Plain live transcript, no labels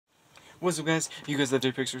What's up, guys? You guys love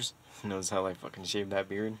their pictures? Notice how I fucking shaved that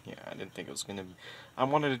beard? Yeah, I didn't think it was gonna. I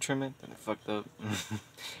wanted to trim it, then it fucked up.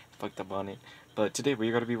 Fucked up on it. But today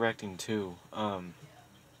we're gonna be reacting to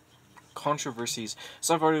controversies.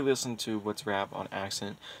 So I've already listened to What's Rap on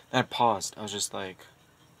Accent. And I paused. I was just like,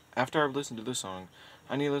 after I've listened to this song,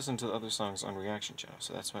 I need to listen to the other songs on Reaction Channel.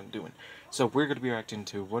 So that's what I'm doing. So we're gonna be reacting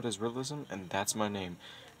to What Is Realism and That's My Name,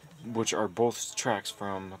 which are both tracks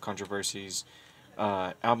from Controversies'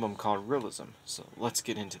 album called Realism. So let's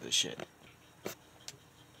get into this shit.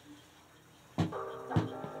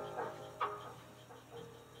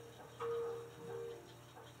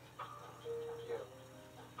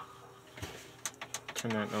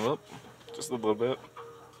 Turn that up just a little bit.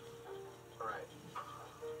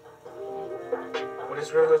 What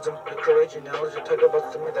is realism? The courage and knowledge to talk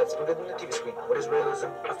about something that's bigger than the TV screen. What is realism?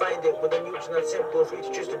 I find it within you, it's not simple for you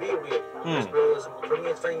to choose to be real. What is realism? For me,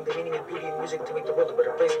 it's finding the meaning and beauty in music to make the world a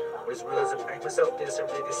better place. What is realism? I myself did this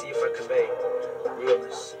every day to see if I convey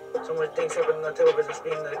realness. So much things happen on the television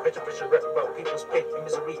screen that I question for rap about people's pain and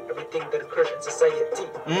misery. Everything that occurs in society.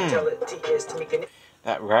 Mentality is to make an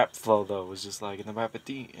that rap flow though was just like in the rap at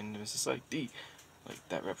D, and it was just like D. Like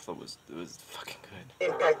that rap flow was fucking good.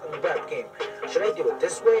 Impact on the rap game. Should I do it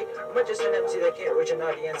this way? Or am I just an MC that can't reach an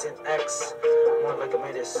audience and acts more like a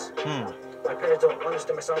Midas? My parents don't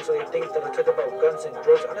understand my songs, so they think that I talk about guns and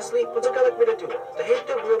drugs. Honestly, what's a guy like me to do? They hate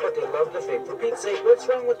the real, but they love the fake. For Pete's sake, what's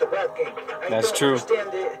wrong with the rap game? That's true.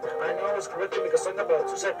 Understand it. I know it's correct to make a song about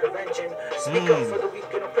suicide prevention. Speak up for the weak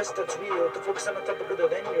and oppressed, that's real. To focus on a topic other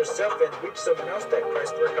than yourself and reach someone else that cries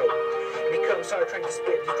for help. It becomes hard trying to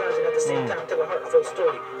spit these rhymes and at the same time tell a heartfelt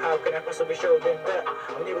story. How can I possibly show them that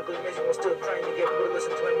I'm lyrically amazing while still trying to get people to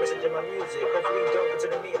listen to my message and my music? Hopefully you don't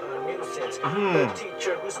consider me a nuisance. The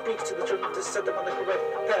teacher who speaks to the children to set them on the correct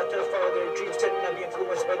path to follow their dreams, to not be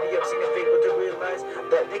influenced by the obscene and fake, but to realize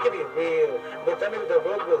that they can be real. But that maybe the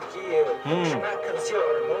world will heal. We should not conceal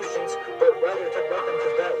our emotions, but rather talk about them,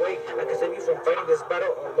 because that way I can save you from fighting this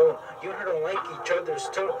battle alone. You and her don't like each other's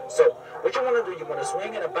tone. So what you want to do? You want to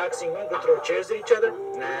swing in a boxing ring, go throw chairs at each other?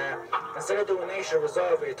 Nah. Instead of doing that, you should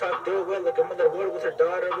resolve it. Talk through it like a mother would with her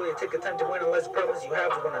daughter. Really take the time to analyze the problems you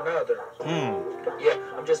have with one another. Yeah,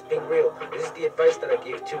 I'm just being real. This is the advice that I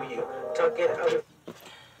give to you. Talk it out.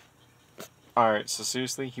 Alright, so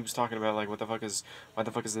seriously, he was talking about like why the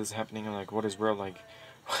fuck is this happening, and like what is real, like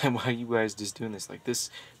why are you guys just doing this? Like this,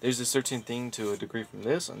 there's a certain thing to a degree from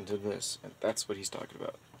this and to this, and that's what he's talking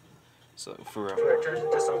about. So, for real. It turns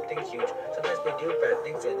into something huge. Sometimes we do bad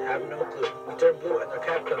things and have no clue. We turn blue and our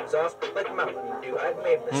cap comes off like Mountain Dew. I've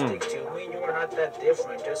made mistakes too. Me and you are not that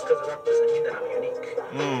different. Just because rap doesn't mean that I'm unique.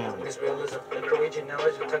 What is realism? The courage and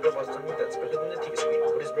knowledge to talk about something that's bigger than the TV screen.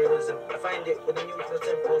 What is realism? I find it within you, it's not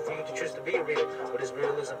simple for you to choose to be real. What is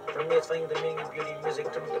realism? For me, it's finding the meaning and beauty in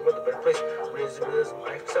music to make the world a better place. What is realism?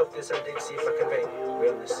 I myself this every day to see if I convey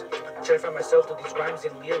realness. I try to find myself through these rhymes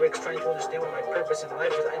and lyrics, trying to understand what my purpose in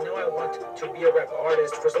life is. I know I want to be a rap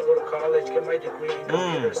artist. First I'll go to college, get my degree in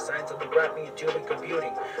computer science. I'll do rapping, YouTube, and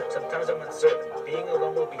computing. Sometimes I'm uncertain. Being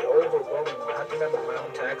alone will be overwhelming. I have to remember my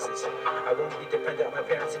own taxes. I won't be dependent on my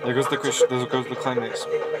parents. There goes the climax.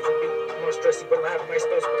 Life will be more stressy when I have my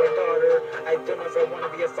spouse with our daughter. I don't know if I want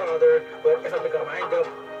to be a father, but if I make a mind up,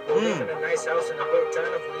 we'll live in a nice house in a great town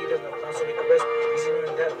of leaders and a plan so we can rest. Easy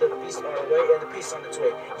knowing that the beasts are away and the peace on its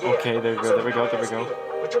way. Yeah. Okay, there we go.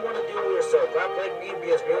 What you want to do with yourself? Rap like me,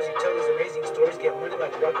 be as real as you tell these amazing stories, get money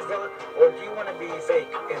like Rockefeller? Or do you want to be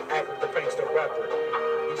fake and act like the prankster rapper?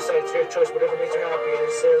 You decide it's your choice, whatever makes you happy.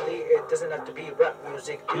 Necessarily, it doesn't have to be rap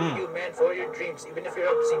music. Do you, man, for your dreams. Even if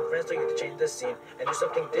you're up seeing friends, so you have to change the scene and do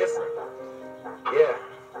something different. Yeah.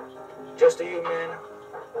 Just to you, man.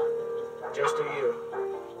 Just to you.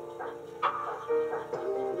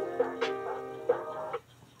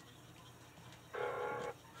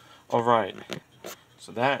 Alright,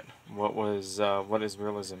 so that, what is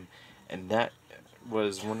realism, and that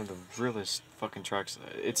was one of the realest fucking tracks.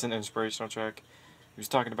 It's an inspirational track. He was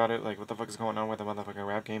talking about it, like, what the fuck is going on with the motherfucking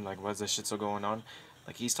rap game, like, why is this shit still going on?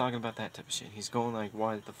 Like, he's talking about that type of shit. He's going like,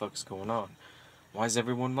 why the fuck is going on? Why is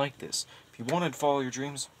everyone like this? If you want to follow your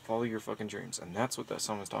dreams, follow your fucking dreams. And that's what that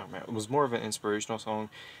song was talking about. It was more of an inspirational song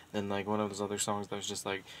than, like, one of those other songs that was just,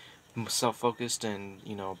 like, self-focused and,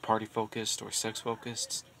 you know, party-focused or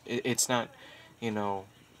sex-focused. It's not, you know,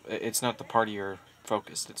 it's not the partier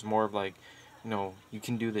focused. It's more of like, you know, you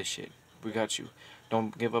can do this shit. We got you.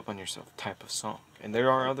 Don't give up on yourself type of song. And there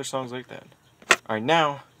are other songs like that. Alright,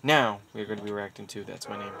 now, we're going to be reacting to That's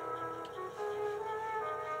My Name.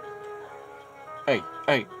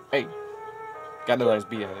 Hey. Got the nice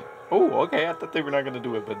beat at it. Oh, okay, I thought they were not going to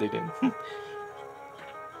do it, but they did.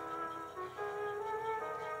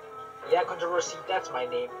 Yeah, controversy, that's my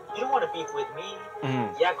name. You don't want to beef with me.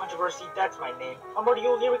 Yeah, controversy, that's my name. I'll murder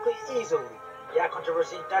you lyrically easily. Yeah,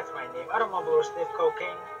 controversy, that's my name. I don't mumble or sniff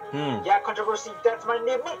cocaine. Yeah, controversy, that's my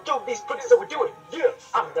name. Let's do these pricks so we do it. Yeah,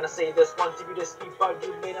 I'm gonna say this once if you dispute, but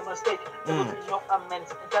you made a mistake. There will be no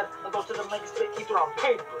amends. Instead, I'll go to the legislate ether on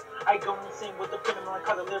paper. I go insane with the criminal and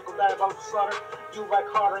cause a lyrical that about to slaughter. You whack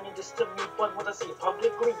harder and you just to me, but when I see you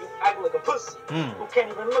publicly, you act like a pussy. Who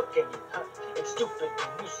can't even look at me, huh? It's stupid,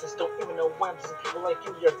 you useless, don't even know when some people like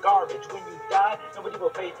you're garbage. When you die, nobody will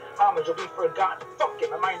pay homage, you'll be forgotten. Fuck it,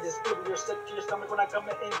 my mind is evil, you're sick to your stomach when I come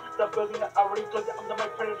in the building. I already told you I'm the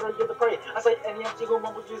mic predator, you're the prey. I say any MC who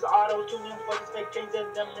mumbles use auto-tune and fucking fake chains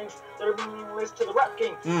and them rings that are meaningless to the rap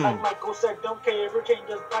game. Like Michael said, don't care if your chain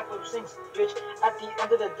just back lip sings, bitch. At the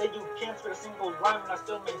end of the day, you can't spit a single rhyme and I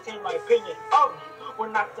still maintain my opinion of you. We're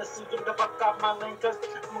not the same, get the fuck off my lane, cause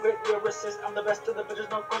I'm a great lyricist, I'm the best of the bitches,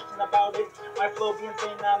 no question about it. My flow be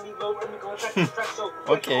insane, now leave over and go attack this track, so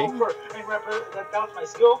over and rapper that doubts my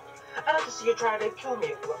skill. I like to see you try to kill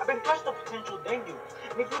me. I've been touched the potential than you.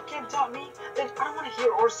 And if you can't tell me, then I don't want to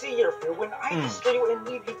hear or see your fear when I destroy you and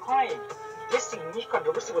leave you crying. Dissing me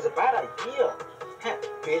controversy was a bad idea. Heh,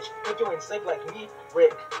 bitch, but you ain't slick like me,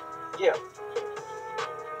 Rick. Yeah.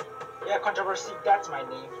 Yeah, controversy, that's my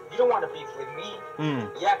name. You don't want to beef with me.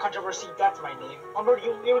 Yeah, controversy, that's my name. I'll murder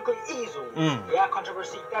you lyrically easily. Yeah,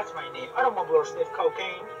 controversy, that's my name. I don't mumble or sniff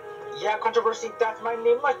cocaine. Yeah, controversy, that's my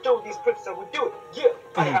name. Let's do these pricks so we do it. Yeah,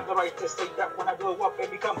 I have the right to say that when I blow up and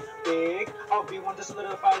become big, I'll be one to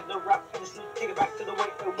solidify the rap industry, take it back to the way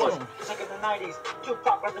it was. Just like in the 90s,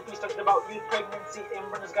 Tupac wrote the piece talking about youth pregnancy and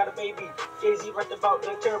Brenda's got a baby. Jay-Z wrote about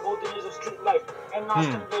the terrible dangers of street life. And Nas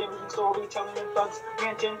conveyed music storytelling and thugs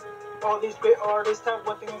mansion. All these great artists have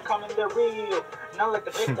one thing in common, they're real. Not like the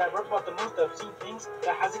big guy wrote about the most obscene things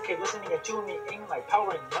that has a kid listening and tuning in like power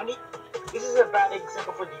and money. This is a bad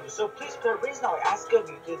example for you, so please for a reason I ask of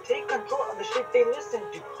you to take control of the shit they listen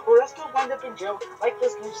to, or else you'll wind up in jail like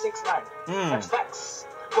this new 6ix9ine. That's facts.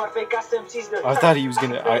 I thought he was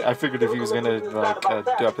gonna. I figured if he was gonna like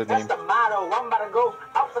do up the name. That's the motto. I'm about to go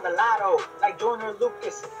out for the lotto, like Joyner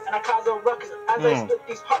Lucas, and I cause a ruckus as I spit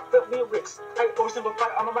these heartfelt lyrics. I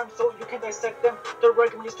oversimplify on my rhyme so you can dissect them. The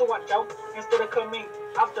recommend is to watch out instead of coming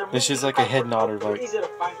after me. It's just like a head nodder, like easy to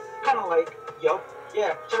find, kind of like yo.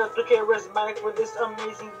 Yeah, shout out to charismatic for this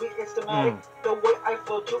amazing beat. It's thematic. The way I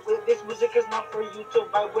flow to it, this music is not for you to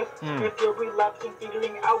vibe with. If you're relapsing,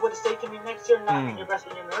 figuring out what to say to me next, you're not in your best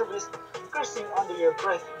and you're nervous, cursing under your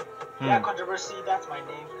breath. Yeah, controversy, that's my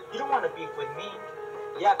name. You don't want to beef with me.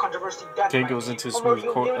 Yeah, controversy, that's my name. goes into smooth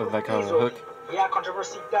like a hook. Yeah,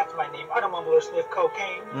 controversy, that's my name. I don't mumble or sniff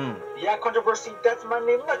cocaine. Yeah, controversy, that's my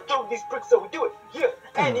name. Let's do these bricks so we do it. Yeah.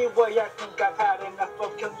 Anyway, I think I've had enough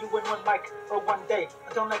of killing you in one mic for one day.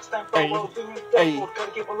 Until next time, for well-being,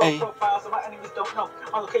 gotta keep a low profile so my enemies don't know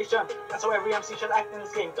my location. That's how every MC should act in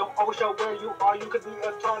this game. Don't always show where you are. You could be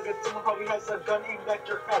a target. Someone probably has a gun aimed at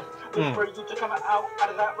your head. Wait for you to come out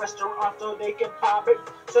of that restaurant so they can pop it.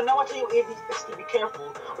 So now I tell you idiots to be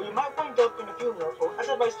careful, or you might wind up in a funeral. As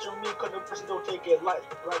advice to me, because the person don't take it like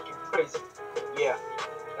you're crazy. Yeah,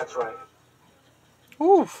 that's right.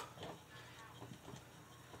 Oof.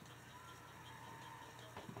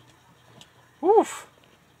 Oof.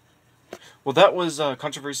 Well, that was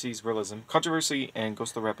Controversy's Realism. Controversy and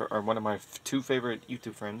Ghost the Rapper are one of my two favorite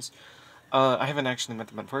YouTube friends. I haven't actually met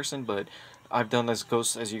them in person, but I've done this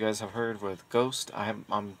Ghost, as you guys have heard, with Ghost.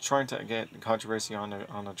 I'm trying to get Controversy on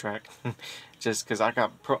a track, just because I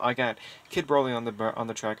got Kid Broly on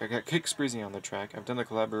the track. I got Kick Spreezy on the track. I've done the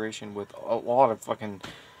collaboration with a lot of fucking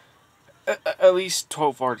at least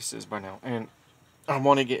 12 artists by now, and I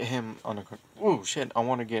want to get him on a. Oh shit! I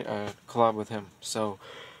want to get a collab with him. So.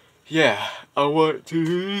 Yeah, I want to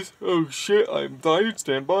do this. Oh shit, I'm dying.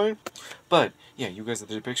 Stand by. But yeah, you guys are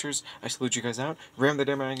the pictures. I salute you guys out. Ram the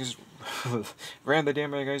damn guys'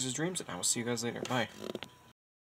 dreams, and I will see you guys later. Bye.